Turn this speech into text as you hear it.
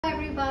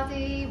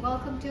everybody,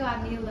 welcome to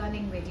our new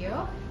learning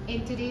video.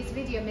 In today's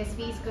video, Miss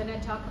V is going to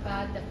talk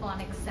about the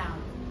phonics sound.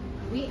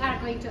 We are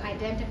going to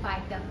identify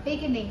the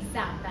beginning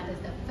sound, that is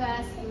the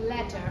first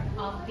letter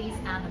of these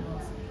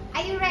animals.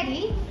 Are you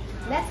ready?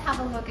 Let's have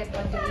a look at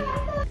what do we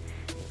have.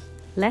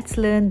 Let's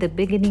learn the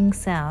beginning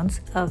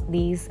sounds of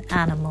these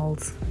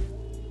animals.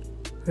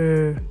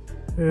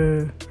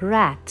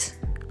 Rat.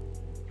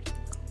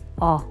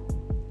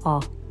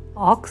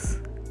 Ox.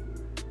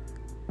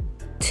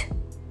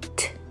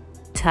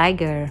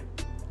 Tiger.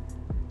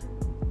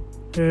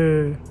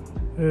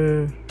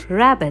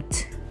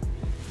 Rabbit.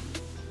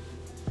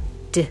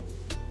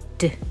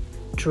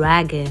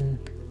 Dragon.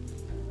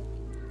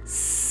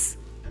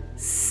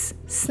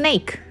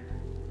 Snake.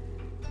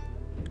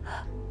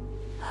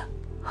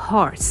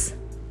 Horse.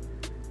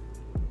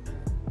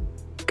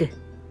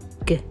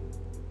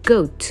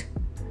 Goat.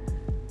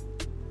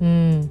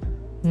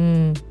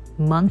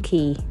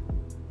 Monkey.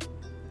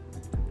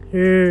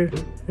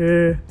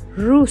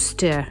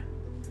 Rooster.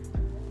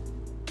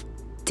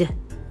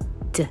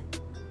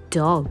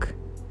 Dog.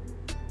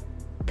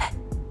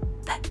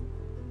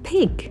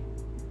 Pig.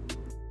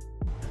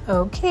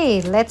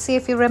 Okay, let's see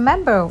if you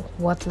remember.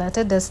 What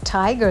letter does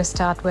tiger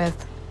start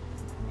with?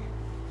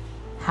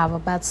 How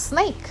about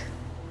snake?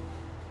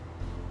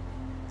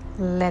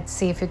 Let's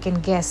see if you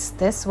can guess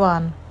this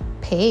one.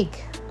 Pig.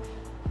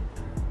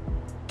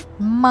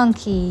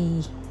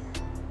 Monkey.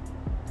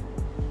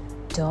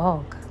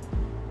 Dog.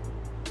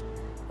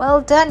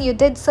 Well done, you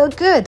did so good.